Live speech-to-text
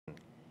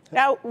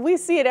Now, we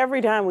see it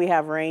every time we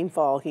have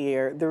rainfall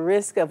here, the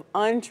risk of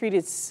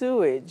untreated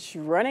sewage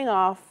running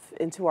off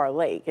into our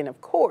lake. And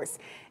of course,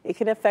 it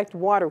can affect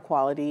water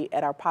quality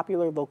at our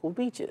popular local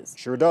beaches.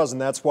 Sure does,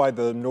 and that's why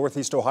the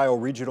Northeast Ohio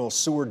Regional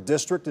Sewer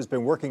District has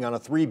been working on a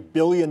 $3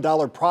 billion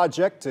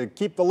project to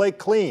keep the lake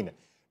clean.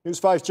 News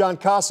 5's John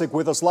Kosick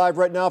with us live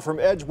right now from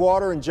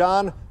Edgewater. And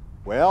John,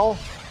 well,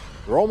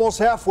 we're almost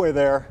halfway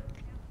there.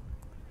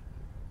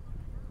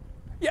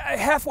 Yeah,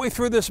 halfway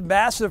through this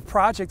massive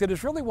project that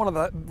is really one of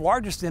the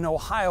largest in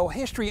Ohio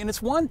history, and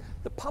it's one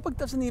the public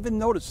doesn't even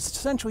notice. It's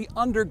essentially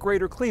under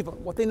Greater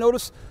Cleveland. What they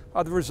notice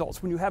are the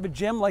results when you have a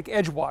gem like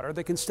Edgewater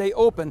that can stay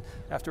open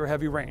after a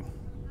heavy rain.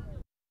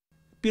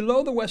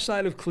 Below the west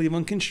side of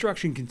Cleveland,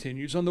 construction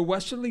continues on the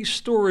westerly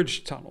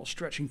storage tunnel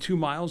stretching 2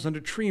 miles under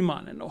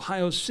Tremont in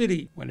Ohio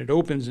City. When it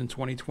opens in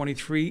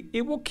 2023,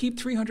 it will keep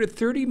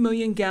 330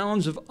 million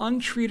gallons of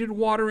untreated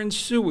water and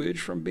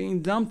sewage from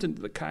being dumped into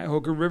the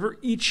Cuyahoga River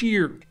each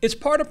year. It's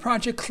part of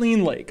Project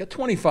Clean Lake, a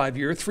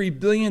 25-year, $3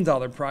 billion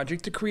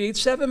project to create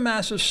 7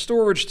 massive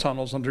storage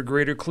tunnels under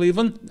Greater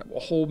Cleveland that will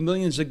hold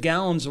millions of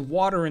gallons of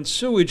water and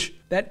sewage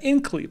that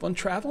in Cleveland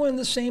travel in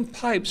the same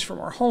pipes from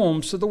our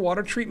homes to the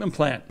water treatment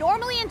plant.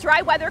 Normally in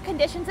dry weather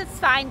conditions it's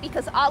fine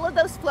because all of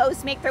those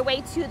flows make their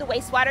way to the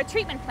wastewater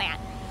treatment plant.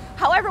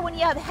 However, when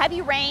you have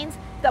heavy rains,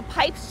 the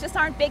pipes just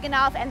aren't big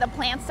enough and the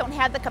plants don't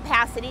have the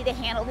capacity to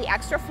handle the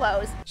extra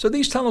flows. So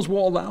these tunnels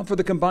will allow for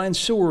the combined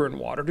sewer and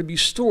water to be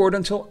stored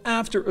until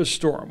after a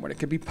storm, when it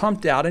can be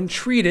pumped out and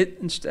treated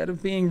instead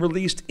of being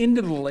released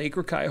into the lake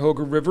or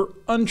Cuyahoga River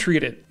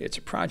untreated. It's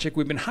a project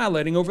we've been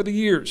highlighting over the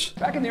years.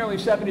 Back in the early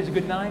 70s, a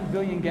good 9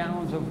 billion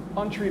gallons of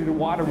untreated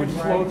water would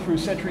flow through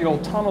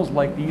century-old tunnels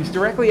like these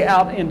directly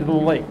out into the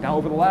lake. Now,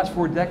 over the last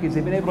 4 decades,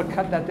 they've been able to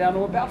cut that down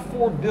to about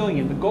 4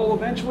 billion. The goal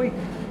eventually,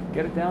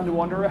 get it down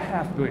to under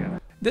 $500 million.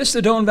 This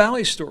Sedone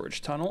Valley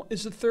Storage Tunnel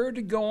is the third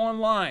to go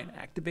online,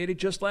 activated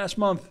just last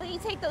month. When you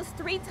take those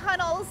 3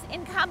 tunnels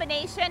in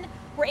combination,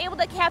 we're able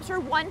to capture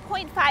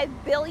 1.5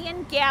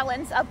 billion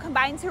gallons of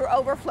combined sewer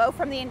overflow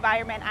from the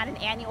environment on an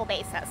annual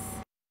basis.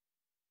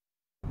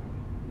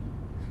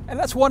 And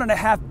that's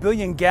 1.5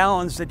 billion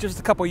gallons that just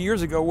a couple of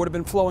years ago would have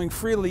been flowing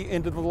freely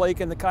into the lake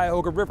and the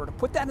Cuyahoga River. To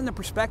put that into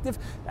perspective,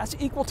 that's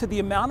equal to the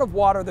amount of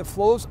water that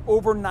flows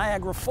over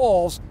Niagara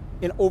Falls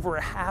in over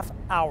a half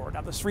hour.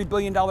 Now, this $3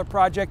 billion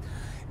project,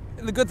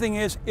 the good thing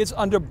is it's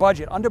under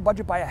budget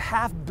by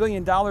 $500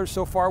 million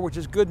so far, which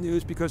is good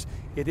news because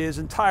it is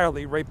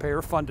entirely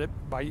ratepayer funded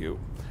by you.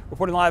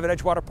 Reporting live at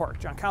Edgewater Park,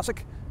 John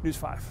Kosick, News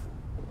 5.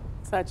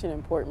 Such an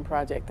important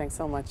project. Thanks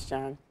so much,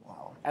 John.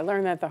 Wow. I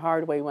learned that the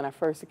hard way when I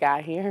first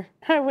got here.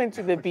 I went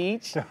to the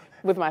beach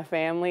with my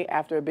family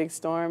after a big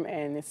storm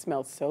and it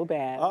smelled so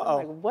bad. I'm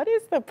like, what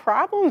is the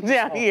problem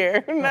down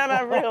here? And then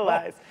I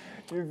realized.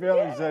 Your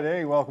family said,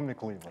 hey, welcome to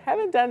Cleveland.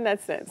 Haven't done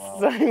that since.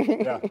 Wow.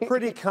 Yeah.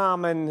 Pretty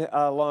common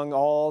along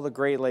all the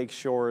Great Lakes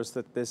shores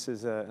that this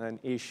is an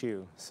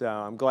issue. So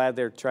I'm glad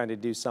they're trying to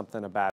do something about it.